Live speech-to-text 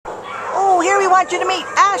want you to meet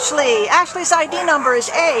Ashley. Ashley's ID number is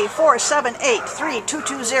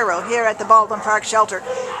A4783220 here at the Baldwin Park shelter.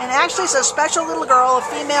 And Ashley's a special little girl, a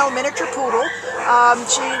female miniature poodle.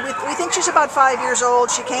 We think she's about 5 years old.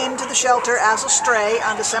 She came to the shelter as a stray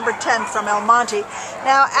on December 10th from Monte.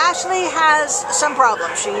 Now, Ashley has some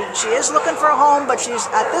problems. She is looking for a home, but she's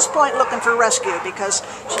at this point looking for rescue because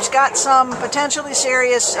she's got some potentially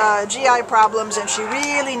serious GI problems, and she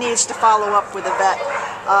really needs to follow up with a vet.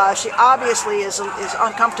 She obviously is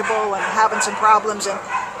uncomfortable and having some problems, and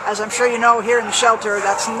as I'm sure you know, here in the shelter,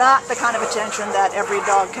 that's not the kind of attention that every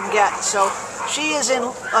dog can get. So she's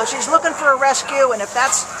looking for a rescue, and if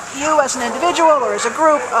that's you as an individual or as a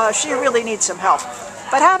group, she really needs some help.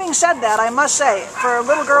 But having said that, I must say, for a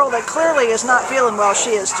little girl that clearly is not feeling well, she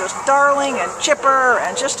is just darling and chipper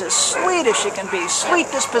and just as sweet as she can be.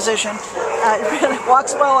 Sweet disposition. Really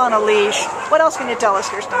walks well on a leash. What else can you tell us,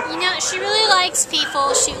 Kirsten? You know, she really likes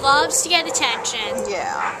people. She loves to get attention.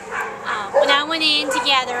 Yeah. When I went in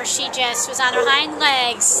together, she just was on her hind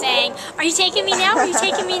legs saying, "Are you taking me now? Are you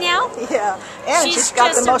taking me now?" Yeah. And she's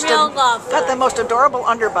got just the most got the most adorable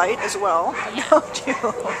underbite as well. Yeah. Don't you?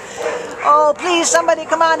 Oh, please, somebody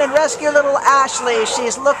come on and rescue little Ashley.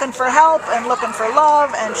 She's looking for help and looking for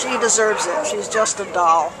love, and she deserves it. She's just a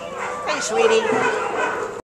doll. Hey, sweetie.